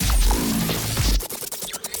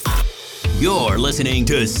You're listening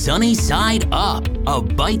to Sunny Side Up, a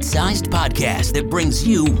bite-sized podcast that brings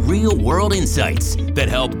you real-world insights that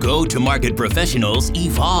help go-to-market professionals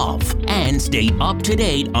evolve and stay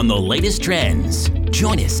up-to-date on the latest trends.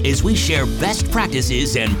 Join us as we share best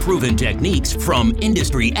practices and proven techniques from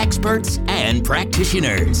industry experts and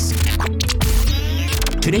practitioners.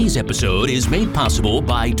 Today's episode is made possible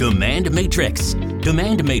by Demand Matrix.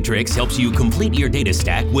 Demand Matrix helps you complete your data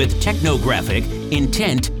stack with technographic,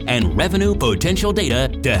 intent, and revenue potential data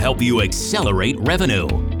to help you accelerate revenue.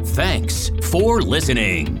 Thanks for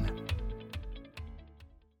listening.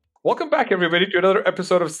 Welcome back, everybody, to another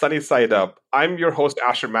episode of Sunny Side Up. I'm your host,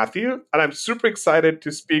 Asher Matthew, and I'm super excited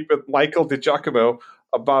to speak with Michael DiGiacomo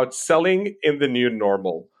about selling in the new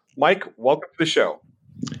normal. Mike, welcome to the show.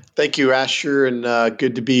 Thank you, Asher, and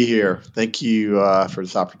good to be here. Thank you for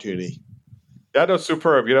this opportunity. Yeah, no,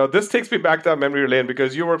 superb. This takes me back down memory lane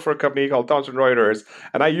because you work for a company called Thomson Reuters,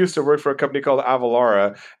 and I used to work for a company called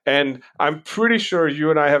Avalara. And I'm pretty sure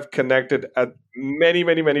you and I have connected at many,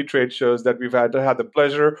 many, many trade shows that we've had the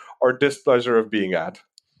pleasure or displeasure of being at.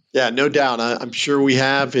 Yeah, no doubt. I'm sure we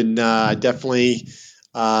have, and definitely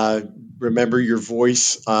remember your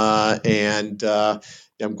voice. And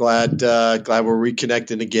I'm glad we're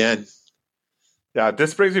reconnecting again. Yeah,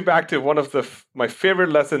 this brings me back to one of my favorite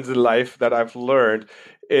lessons in life that I've learned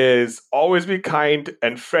is always be kind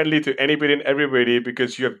and friendly to anybody and everybody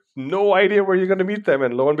because you have no idea where you're going to meet them.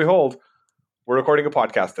 And lo and behold, we're recording a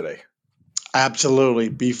podcast today. Absolutely.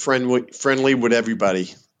 Be friendly with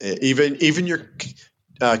everybody, even your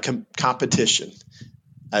competition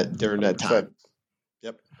during that time.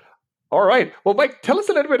 Yep. All right. Well, Mike, tell us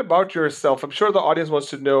a little bit about yourself. I'm sure the audience wants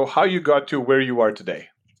to know how you got to where you are today.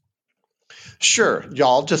 Sure. Yeah,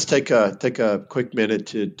 I'll just take a quick minute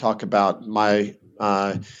to talk about my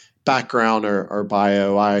background or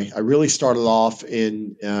bio. I really started off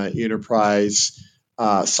in enterprise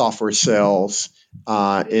software sales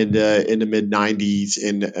in the mid '90s,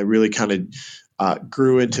 and I really kind of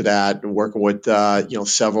grew into that and working with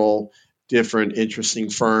several different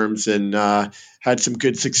interesting firms, and had some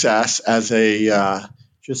good success as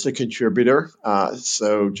just a contributor.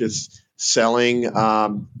 So just selling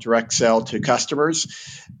direct sell to customers.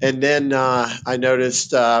 And then I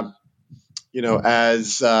noticed, as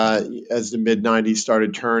the mid 90s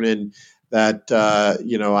started turning that,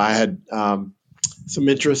 I had some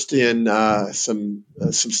interest in some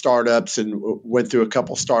startups and went through a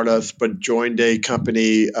couple startups, but joined a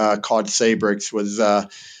company called Sabrix. Was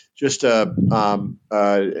just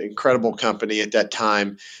a incredible company at that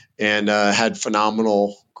time, and had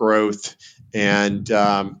phenomenal growth. And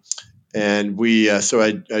so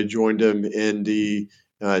I joined them in the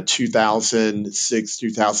 2006,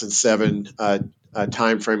 2007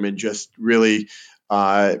 timeframe, and just really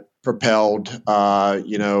propelled,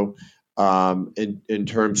 in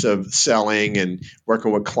terms of selling and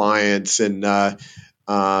working with clients. And,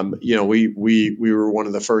 we were one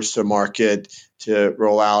of the first to market to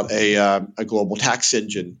roll out a global tax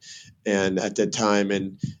engine. And at that time,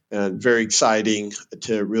 and very exciting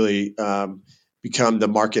to really become the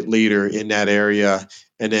market leader in that area.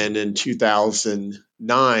 And then in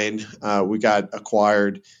 2009, we got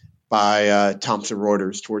acquired by Thomson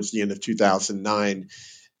Reuters towards the end of 2009,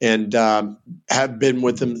 and have been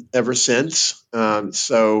with them ever since. And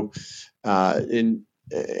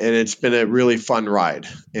it's been a really fun ride.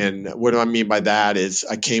 And what do I mean by that is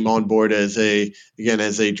I came on board as a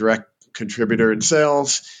direct contributor in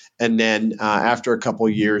sales. And then after a couple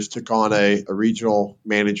of years, took on a regional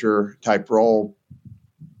manager type role,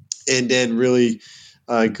 and then really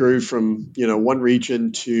grew from one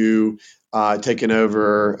region to taking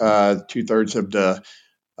over 2/3 of the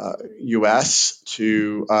U.S.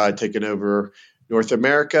 to taking over North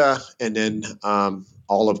America, and then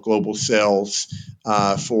all of global sales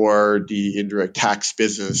for the indirect tax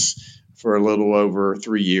business for a little over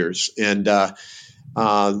 3 years. And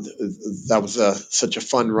that was such a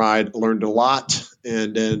fun ride. Learned a lot.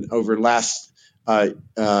 And then over the last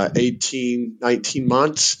 18, 19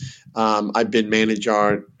 months, I've been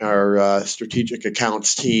managing our strategic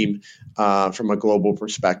accounts team from a global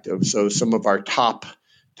perspective. So some of our top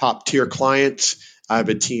tier clients, I have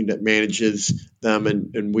a team that manages them,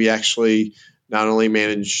 and we actually not only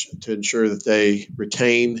manage to ensure that we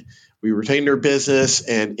retain their business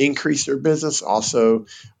and increase their business. Also,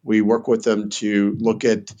 we work with them to look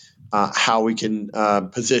at how we can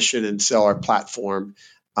position and sell our platform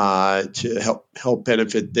to help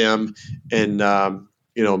benefit them and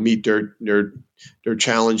meet their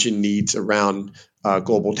challenging needs around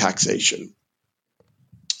global taxation.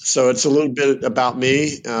 So it's a little bit about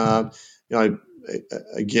me. I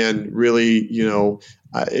again, really,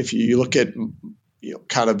 if you look at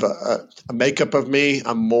kind of a makeup of me,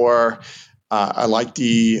 I'm more. I like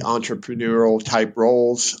the entrepreneurial type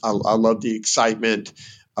roles. I love the excitement.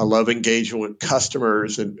 I love engaging with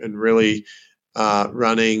customers and really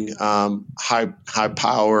running high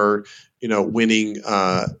power, winning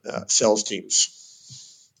sales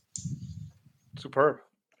teams. Superb.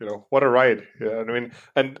 What a ride. I mean,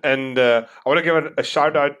 and I want to give a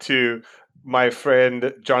shout out to my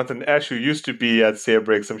friend Jonathan Esch, who used to be at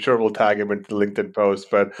Sabrix. I'm sure we'll tag him into the LinkedIn post,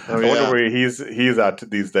 but I wonder where he's at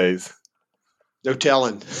these days. No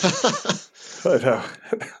telling.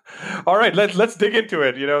 All right, let's dig into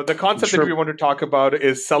it. The concept that we want to talk about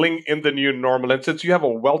is selling in the new normal. And since you have a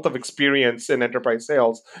wealth of experience in enterprise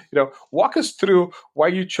sales, walk us through why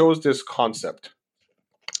you chose this concept.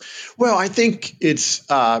 Well, I think it's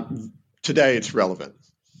today it's relevant,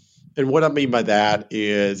 and what I mean by that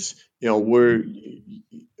is, we're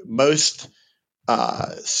most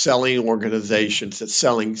selling organizations that's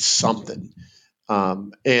selling something.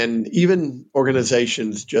 And even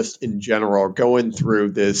organizations just in general are going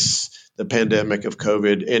through the pandemic of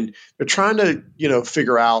COVID, and they're trying to,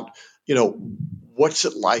 figure out, what's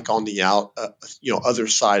it like on the other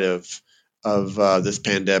side of this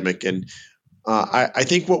pandemic. And I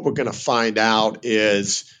think what we're going to find out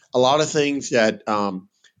is a lot of things that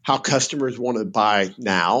how customers want to buy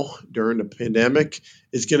now during the pandemic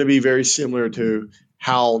is going to be very similar to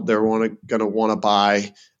how they're going to want to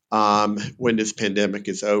buy when this pandemic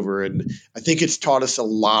is over. And I think it's taught us a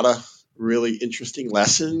lot of really interesting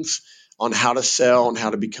lessons on how to sell and how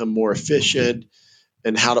to become more efficient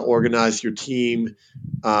and how to organize your team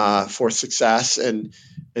for success. And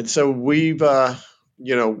so we've learned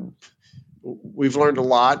a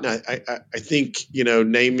lot. And I think,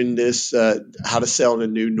 naming this how to sell in a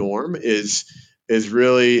new norm is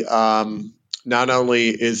really not only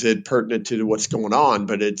is it pertinent to what's going on,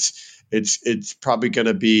 but it's probably going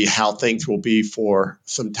to be how things will be for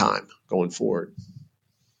some time going forward.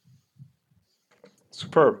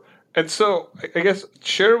 Superb. And so I guess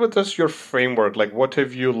share with us your framework. Like, what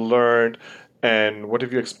have you learned and what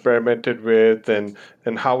have you experimented with, and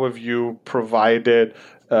how have you provided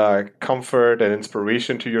comfort and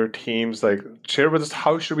inspiration to your teams? Like, share with us,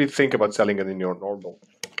 how should we think about selling in the new normal?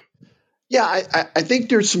 Yeah, I think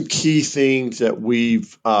there's some key things that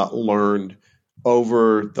we've learned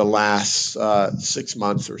over the last 6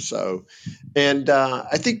 months or so. And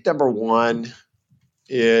I think number one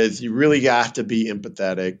is you really have to be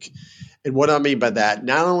empathetic. And what I mean by that,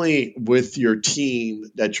 not only with your team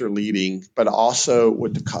that you're leading, but also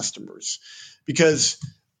with the customers, because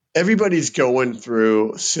everybody's going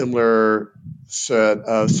through similar set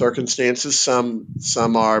of circumstances.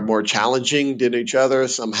 Some are more challenging than each other.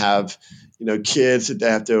 Some have, kids that they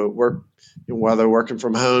have to work. While they're working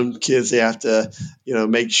from home, kids, they have to,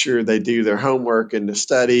 make sure they do their homework and the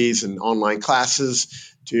studies and online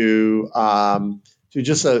classes to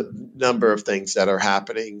just a number of things that are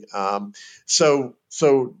happening. So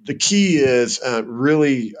the key is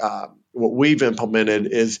really what we've implemented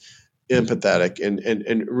is empathetic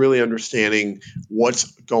and really understanding what's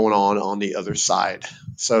going on the other side.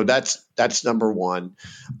 So that's number one.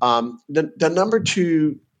 The number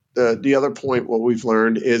two, the other point, what we've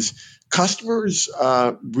learned is customers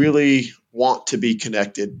really want to be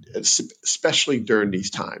connected, especially during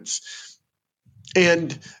these times.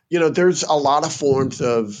 And, there's a lot of forms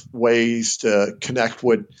of ways to connect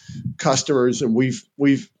with customers. And we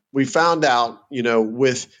found out,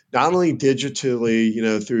 with not only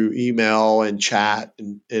digitally, through email and chat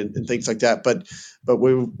and things like that, but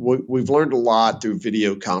we've learned a lot through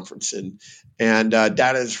video conferencing. And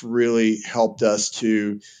that has really helped us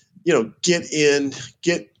to, get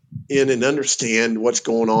in and understand what's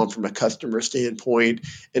going on from a customer standpoint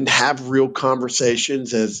and have real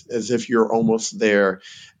conversations as if you're almost there.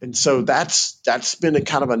 And so that's been a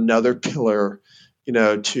kind of another pillar,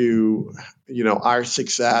 to, our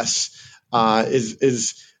success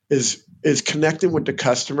is connecting with the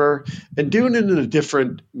customer and doing it in a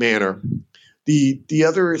different manner. The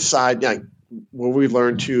other side, what we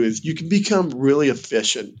learned too, is you can become really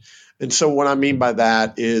efficient. And so what I mean by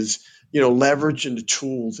that is, leveraging the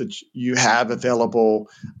tools that you have available,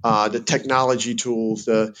 the technology tools.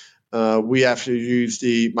 We have to use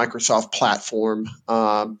the Microsoft platform,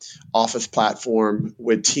 Office platform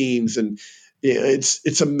with Teams, and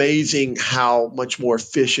it's amazing how much more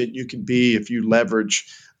efficient you can be if you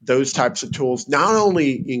leverage those types of tools. Not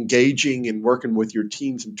only engaging and working with your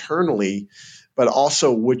teams internally, but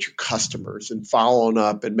also with your customers and following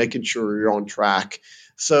up and making sure you're on track.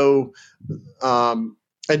 So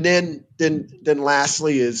And then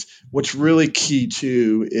lastly is what's really key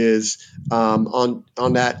too is on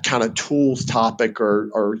that kind of tools topic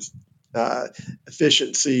or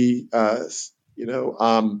efficiency,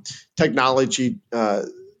 technology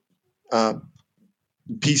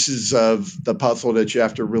pieces of the puzzle that you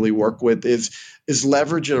have to really work with is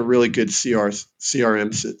leveraging a really good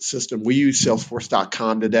CRM system. We use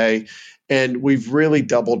Salesforce.com today, and we've really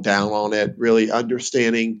doubled down on it, really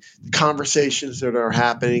understanding the conversations that are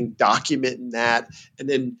happening, documenting that, and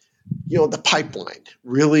then the pipeline,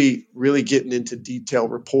 really getting into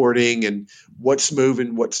detailed reporting and what's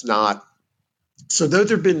moving, what's not. So those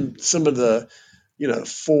have been some of the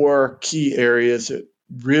 4 key areas that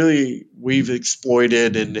really we've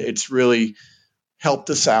exploited, and it's really helped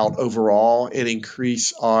us out overall and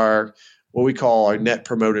increase our what we call our net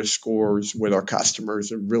promoter scores with our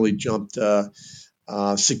customers, and really jumped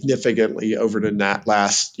significantly over the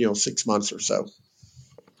last 6 months or so.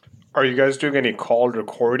 Are you guys doing any call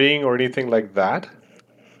recording or anything like that?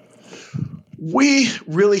 We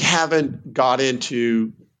really haven't got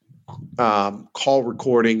into call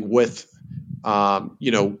recording with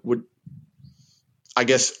I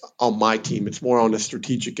guess on my team, it's more on the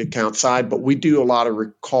strategic account side, but we do a lot of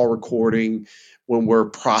call recording when we're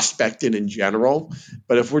prospecting in general.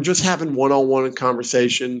 But if we're just having one-on-one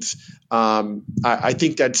conversations, I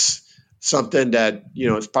think that's something that,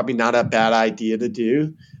 it's probably not a bad idea to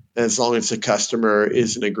do, as long as the customer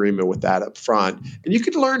is in agreement with that up front. And you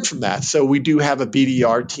can learn from that. So we do have a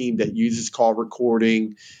BDR team that uses call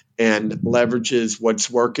recording and leverages what's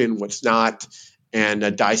working, what's not,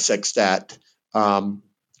 and dissects that. I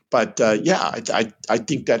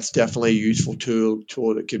think that's definitely a useful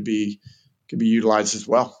tool that could be utilized as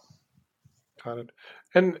well. Got it.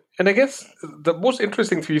 And I guess the most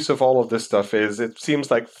interesting piece of all of this stuff is it seems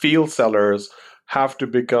like field sellers have to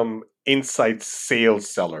become inside sales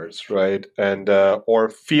sellers, right? And or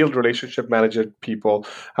field relationship manager people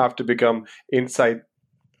have to become inside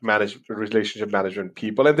relationship management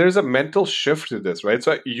people, and there's a mental shift to this, right?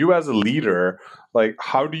 So you as a leader, like,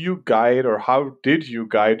 how do you guide, or how did you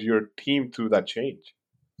guide your team through that change?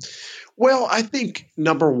 Well, I think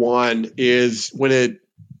number one is when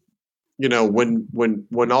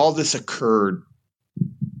all this occurred,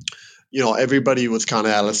 everybody was kind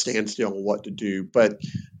of at a standstill on what to do. But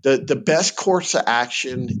the best course of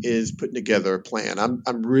action is putting together a plan.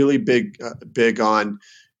 I'm really big on,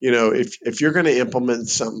 if you're going to implement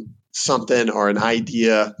something or an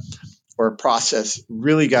idea or a process,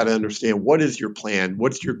 really got to understand what is your plan,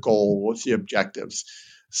 what's your goal, what's the objectives.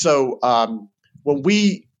 So when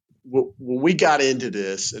we got into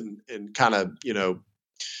this and kind of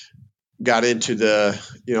got into the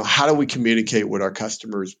how do we communicate with our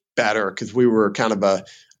customers better, because we were kind of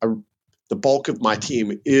the bulk of my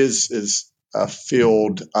team is a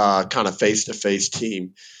field kind of face-to-face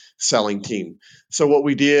team, selling team. So what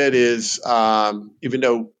we did is, even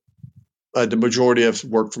though the majority of us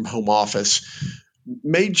work from home office, we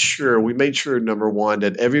made sure number one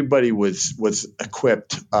that everybody was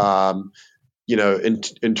equipped,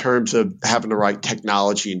 in terms of having the right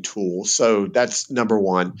technology and tools. So that's number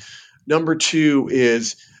one. Number two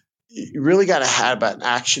is you really got to have an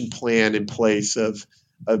action plan in place of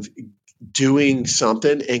doing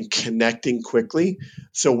something and connecting quickly.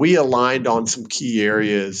 So we aligned on some key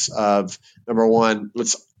areas of, number one,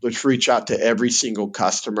 let's reach out to every single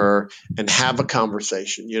customer and have a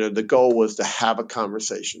conversation. The goal was to have a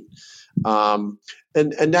conversation. And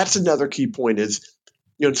that's another key point is,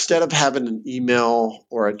 instead of having an email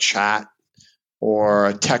or a chat or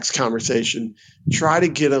a text conversation, try to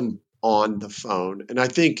get them on the phone. And I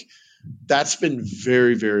think that's been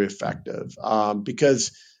very, very effective,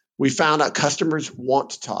 because we found out customers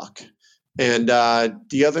want to talk. And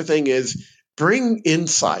the other thing is bring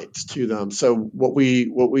insights to them. So what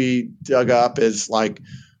we dug up is like,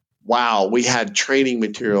 wow, we had training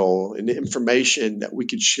material and information that we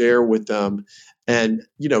could share with them, and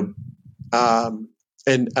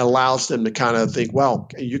and allows them to kind of think, well,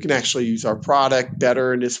 you can actually use our product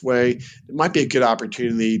better in this way. It might be a good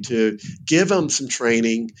opportunity to give them some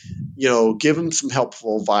training, give them some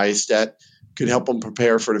helpful advice that could help them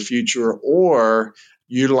prepare for the future, or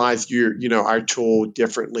utilize our tool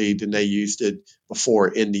differently than they used it before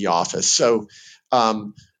in the office. So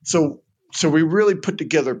we really put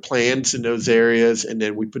together plans in those areas, and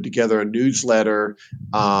then we put together a newsletter,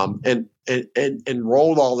 and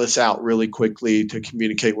rolled all this out really quickly to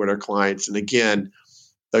communicate with our clients. And again,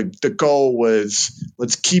 the goal was,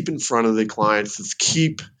 let's keep in front of the clients. Let's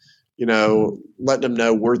keep, letting them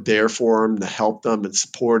know we're there for them to help them and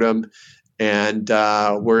support them. And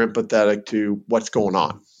we're empathetic to what's going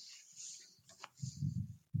on.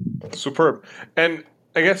 Superb. And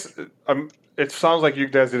I guess it sounds like you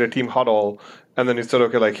guys did a team huddle and then you said,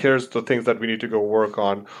 okay, like here's the things that we need to go work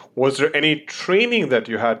on. Was there any training that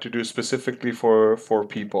you had to do specifically for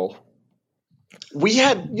people? We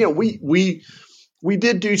had, we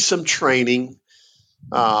did do some training,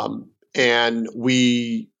 and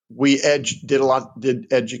we did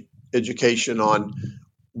education on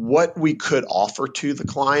what we could offer to the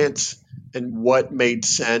clients and what made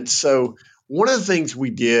sense. So one of the things we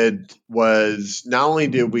did was not only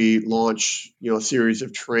did we launch, a series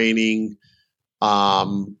of training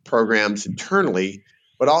programs internally,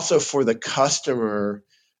 but also for the customer,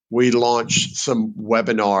 we launched some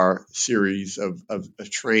webinar series of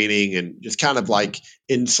training and just kind of like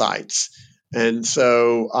insights. And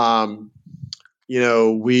so,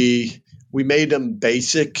 we made them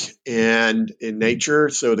basic and in nature,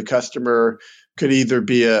 so the customer could either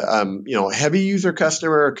be a heavy user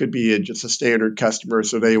customer, or it could be just a standard customer,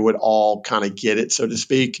 so they would all kind of get it, so to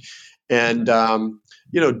speak. And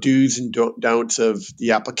do's and don'ts of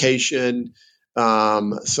the application,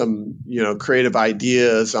 some creative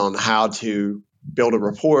ideas on how to build a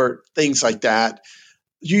report, things like that.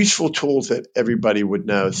 Useful tools that everybody would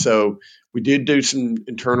know. So we did do some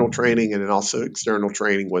internal training and then also external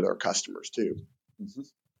training with our customers too. Mm-hmm.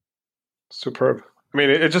 Superb. I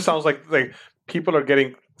mean, it just sounds like people are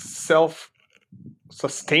getting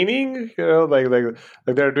self-sustaining. Like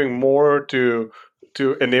they're doing more to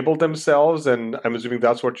enable themselves, and I'm assuming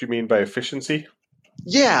that's what you mean by efficiency.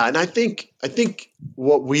 Yeah, and I think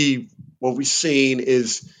what we've seen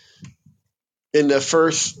is in the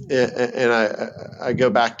first, and I go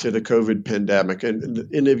back to the COVID pandemic, and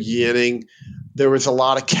in the beginning, there was a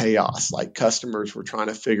lot of chaos. Like customers were trying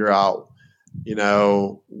to figure out,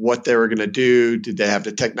 what they were going to do. Did they have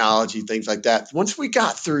the technology, things like that. Once we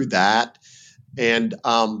got through that, and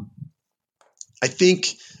I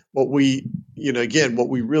think what we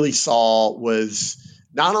really saw was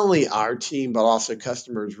not only our team, but also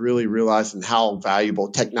customers really realizing how valuable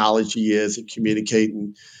technology is in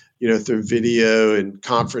communicating, through video and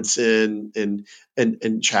conferencing and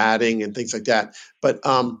chatting and things like that. But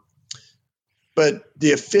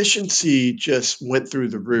the efficiency just went through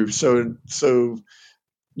the roof. So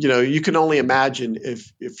you can only imagine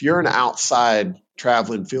if you're an outside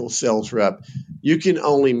traveling field sales rep, you can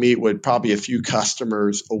only meet with probably a few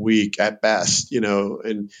customers a week at best,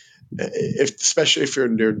 and especially if you're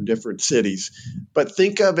in different cities. But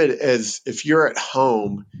think of it as if you're at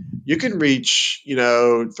home, you can reach,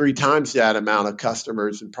 3 times that amount of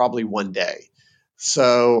customers in probably one day.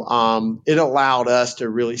 So it allowed us to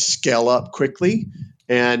really scale up quickly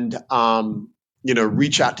and,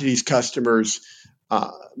 reach out to these customers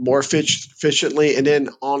more efficiently and then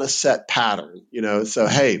on a set pattern, So,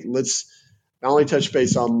 hey, let's not only touch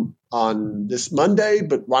base on this Monday,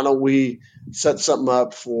 but why don't we set something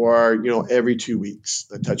up for, every 2 weeks,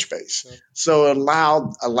 a touch base. Okay. So it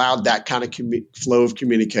allowed that kind of flow of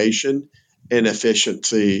communication and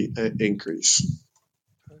efficiency increase.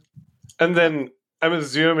 And then I'm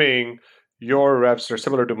assuming your reps are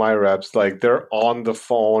similar to my reps, like they're on the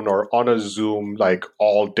phone or on a Zoom like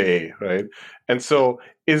all day, right? And so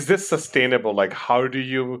is this sustainable? Like, how do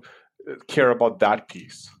you care about that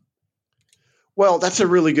piece? Well, that's a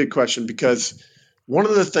really good question, because one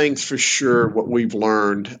of the things for sure, what we've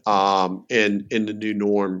learned in the new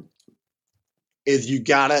norm is you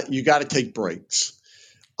gotta take breaks,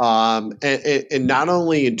 and not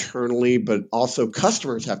only internally, but also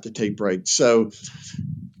customers have to take breaks. So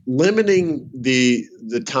limiting the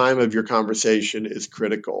time of your conversation is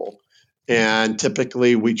critical, and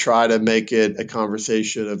typically we try to make it a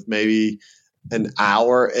conversation of maybe an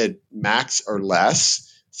hour at max or less.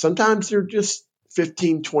 Sometimes they're just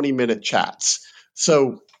 15, 20-minute chats.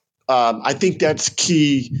 So I think that's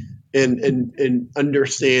key in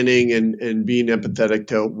understanding and being empathetic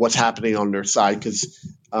to what's happening on their side, because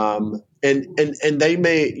and they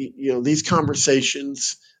may, these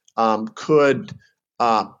conversations could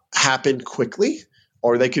happen quickly,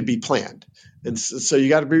 or they could be planned. And so you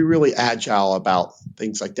got to be really agile about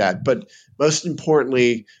things like that. But most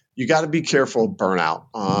importantly, you got to be careful of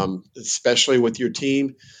burnout, especially with your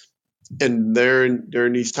team and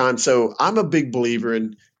during these times. So I'm a big believer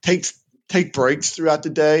in take breaks throughout the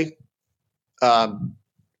day. And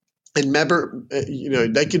remember,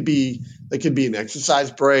 they could be an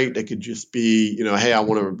exercise break. They could just be, hey, I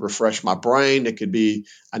want to refresh my brain. It could be,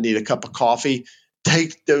 I need a cup of coffee.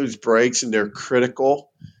 Take those breaks, and they're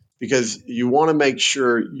critical, because you want to make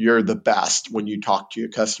sure you're the best when you talk to your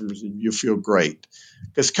customers and you feel great.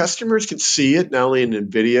 Because customers can see it not only in the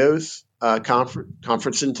videos,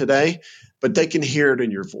 conferencing today, but they can hear it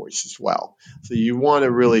in your voice as well. So you want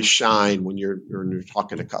to really shine when you're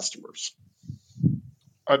talking to customers.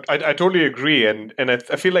 I totally agree, and I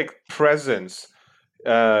feel like presence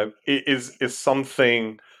is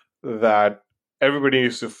something that everybody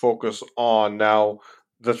needs to focus on. Now,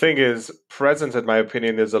 the thing is, presence, in my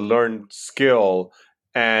opinion, is a learned skill,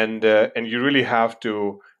 and you really have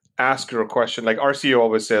to ask your question. Like our CEO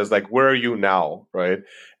always says, like, "Where are you now?" Right?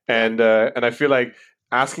 And I feel like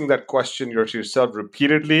asking that question yourself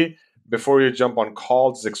repeatedly before you jump on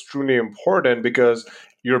calls is extremely important, because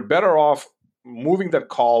you're better off moving that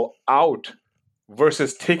call out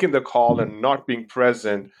versus taking the call and not being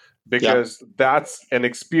present, Yeah. because that's an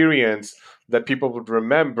experience that people would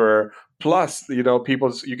remember. Plus, you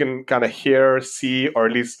can kind of hear, see, or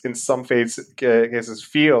at least in some cases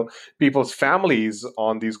feel people's families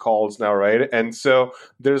on these calls now, right? And so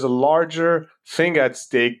there's a larger thing at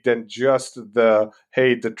stake than just the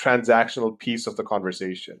transactional piece of the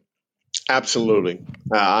conversation. Absolutely.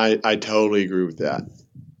 I totally agree with that.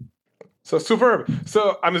 So superb.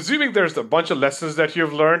 So I'm assuming there's a bunch of lessons that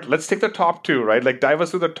you've learned. Let's take the top two, right? Like dive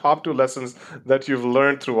us through the top two lessons that you've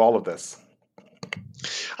learned through all of this.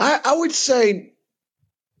 I would say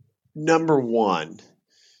number one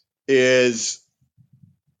is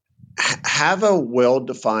have a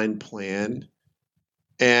well-defined plan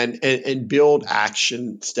and build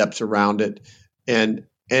action steps around it, and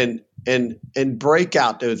break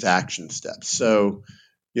out those action steps. So,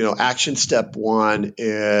 action step one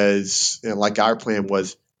is, like our plan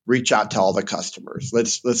was, reach out to all the customers.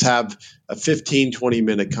 Let's have a 15,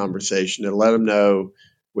 20-minute conversation and let them know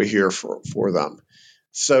we're here for them.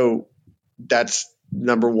 So that's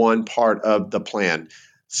number one part of the plan.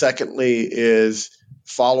 Secondly is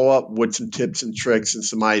follow up with some tips and tricks and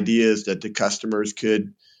some ideas that the customers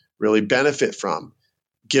could really benefit from.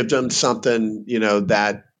 Give them something,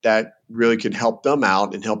 that really can help them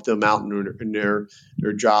out and help them out in their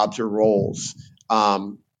jobs or roles.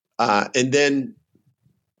 And then,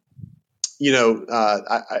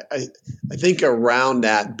 I think around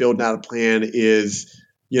that, building out a plan is,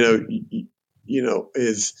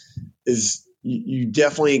 is you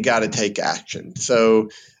definitely got to take action. So,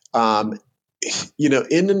 in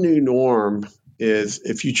the new norm is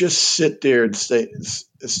if you just sit there and just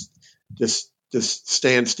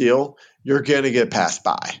stand still, you're going to get passed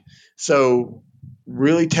by. So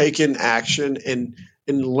really taking action and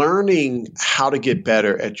learning how to get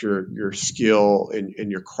better at your skill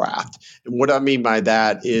and your craft. And what I mean by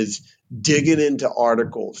that is digging into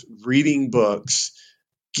articles, reading books,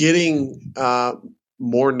 getting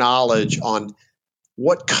more knowledge on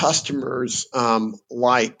what customers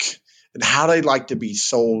like and how they like to be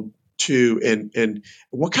sold to, and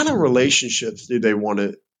what kind of relationships do they want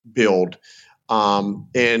to build.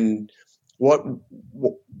 And what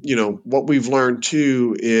we've learned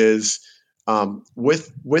too is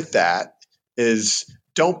with that is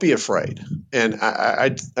don't be afraid. And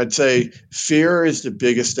I'd say fear is the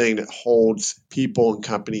biggest thing that holds people and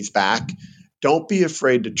companies back. Don't be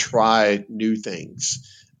afraid to try new things.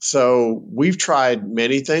 So we've tried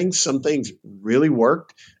many things. Some things really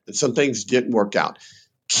worked and some things didn't work out.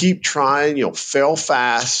 Keep trying, fail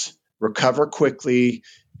fast, recover quickly,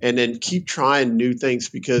 and then keep trying new things,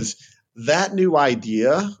 because that new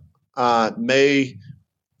idea may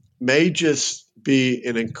just be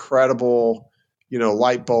an incredible,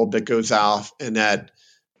 light bulb that goes off and that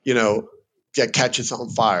catches on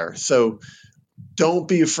fire. So don't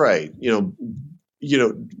be afraid.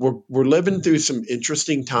 We're living through some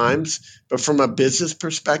interesting times, but from a business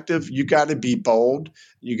perspective, you got to be bold.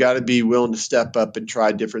 You got to be willing to step up and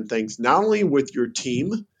try different things, not only with your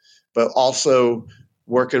team, but also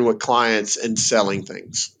working with clients and selling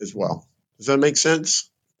things as well. Does that make sense?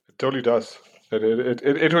 It totally does.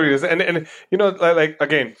 It totally does. And like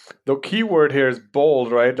again, the key word here is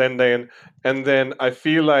bold, right? And then I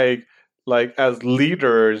feel like as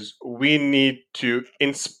leaders, we need to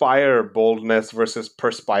inspire boldness versus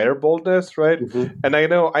perspire boldness, right? Mm-hmm. And I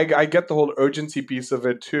know I get the whole urgency piece of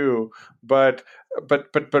it too, but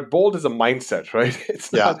bold is a mindset, right?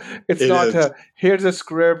 It's not here's a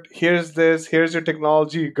script, here's this, here's your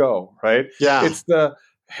technology, go, right? Yeah. It's the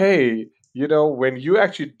hey, when you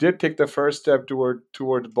actually did take the first step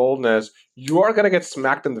towards boldness, you are going to get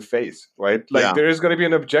smacked in the face, right? Like there is going to be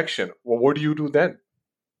an objection. Well, what do you do then?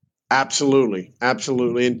 Absolutely. And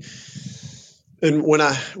when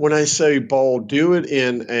I say bold, do it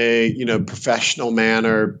in a professional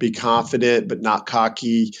manner. Be confident, but not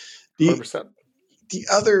cocky. 100%. The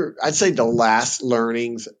other, I'd say, the last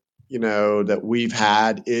learnings that we've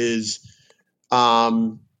had is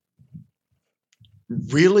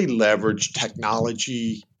really leverage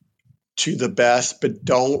technology to the best, but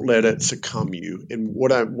don't let it succumb you. And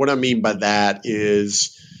what I mean by that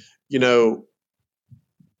is,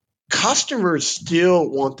 customers still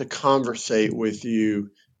want to conversate with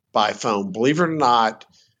you by phone. Believe it or not,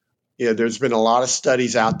 there's been a lot of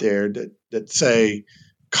studies out there that say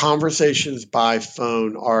conversations by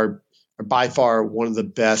phone are by far one of the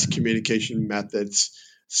best communication methods.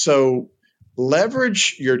 So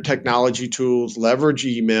leverage your technology tools, leverage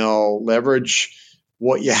email, leverage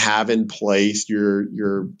what you have in place,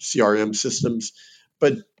 your CRM systems,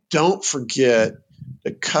 but don't forget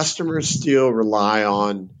that customers still rely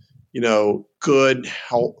on, good,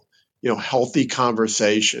 healthy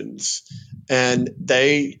conversations, and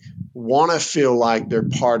they want to feel like they're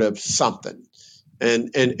part of something,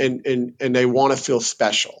 and they want to feel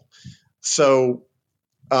special. So,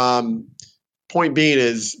 point being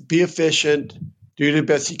is be efficient, do the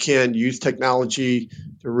best you can, use technology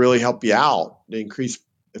to really help you out, to increase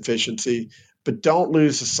efficiency, but don't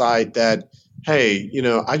lose the sight that, hey,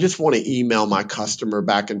 I just want to email my customer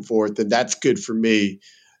back and forth, and that's good for me.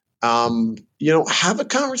 Have a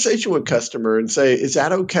conversation with customer and say, is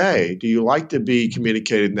that okay? Do you like to be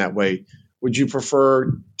communicated in that way? Would you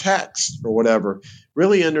prefer text or whatever?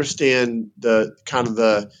 Really understand the kind of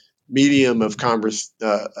the medium of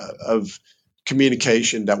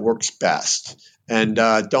communication that works best, and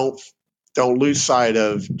don't lose sight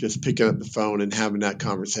of just picking up the phone and having that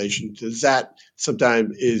conversation, because that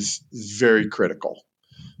sometimes is very critical.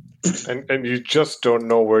 And you just don't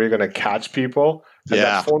know where you're going to catch people. And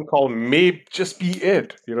that phone call may just be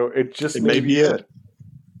it. It may be it.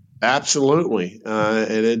 Absolutely.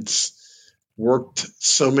 And it's worked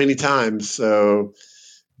so many times. So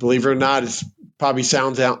believe it or not, it probably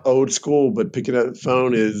sounds out old school, but picking up the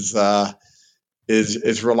phone is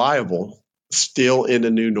reliable, still in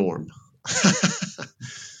a new norm.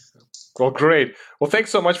 Well, great. Well,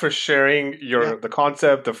 thanks so much for sharing the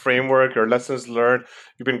concept, the framework, your lessons learned.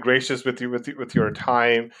 You've been gracious with your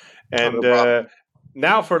time. And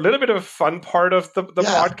now for a little bit of a fun part of the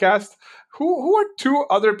podcast, who are two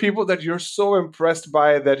other people that you're so impressed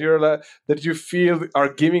by, that you feel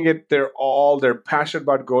are giving it their all, they're passionate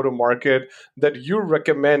about go-to-market, that you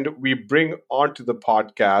recommend we bring onto the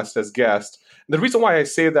podcast as guests? And the reason why I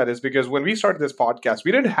say that is because when we started this podcast,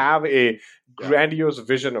 we didn't have a grandiose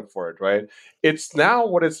vision for it, right? It's now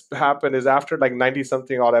what has happened is after like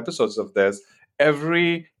 90-something odd episodes of this,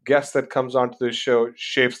 every guest that comes onto the show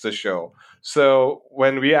shapes the show. So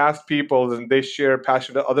when we ask people and they share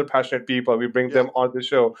other passionate people, we bring them on the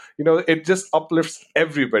show, it just uplifts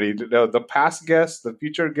everybody, the past guests, the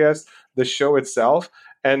future guests, the show itself.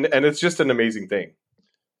 And it's just an amazing thing.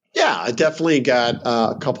 Yeah, I definitely got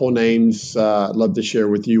a couple of names I'd love to share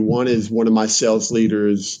with you. One is one of my sales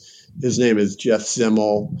leaders. His name is Jeff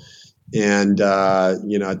Zimmel. And,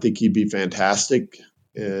 I think he'd be fantastic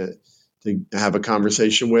to have a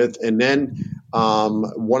conversation with. And then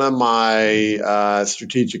one of my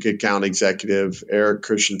strategic account executive, Eric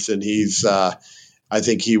Christensen, I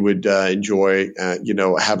think he would enjoy,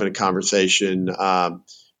 having a conversation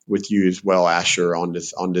with you as well, Asher, on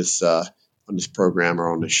this program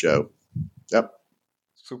or on the show. Yep.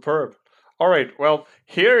 Superb. All right. Well,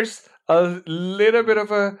 here's a little bit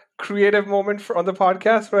of a creative moment on the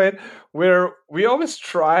podcast, right? Where we always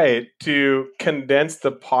try to condense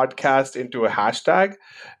the podcast into a hashtag.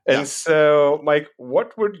 And so, Mike,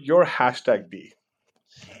 what would your hashtag be?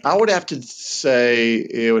 I would have to say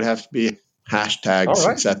it would have to be hashtag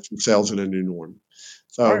successful sales in a new norm.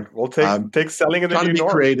 So all right, we'll take selling in the new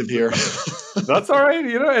norm. Trying to be creative here. That's all right.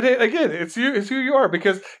 And again, it's who you are,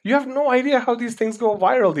 because you have no idea how these things go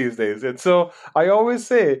viral these days. And so I always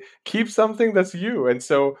say, keep something that's you. And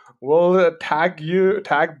so we'll tag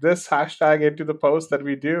this hashtag into the post that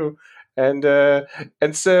we do. And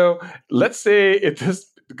so let's say it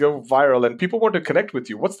does go viral and people want to connect with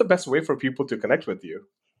you. What's the best way for people to connect with you?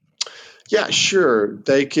 Yeah, sure.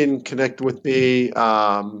 They can connect with me,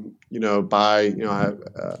 by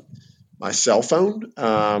my cell phone,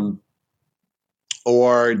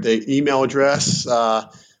 or the email address.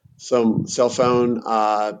 Some cell phone,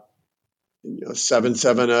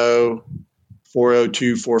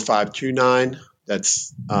 770-402-4529.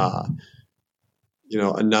 That's a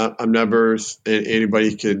numbers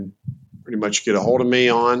anybody can pretty much get a hold of me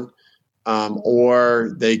on.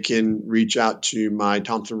 Or they can reach out to my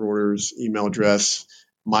Thomson Reuters email address,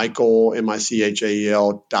 Michael,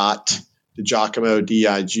 MICHAEL DiGiacomo,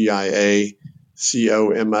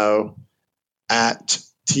 DIGIACOMO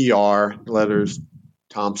 @TR letters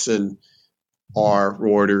Thomson R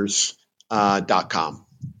Reuters.com.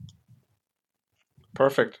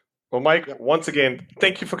 Perfect. Well, Mike, once again,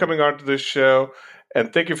 thank you for coming on to this show.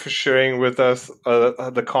 And thank you for sharing with us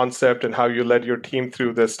the concept and how you led your team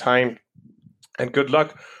through this time. And good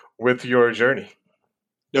luck with your journey.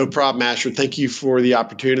 No problem, Asher. Thank you for the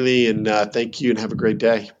opportunity, and thank you, and have a great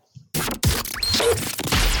day.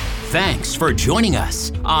 Thanks for joining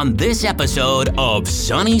us on this episode of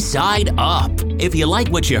Sunny Side Up. If you like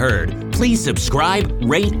what you heard, please subscribe,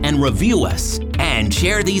 rate, and review us, and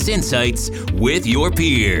share these insights with your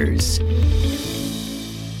peers.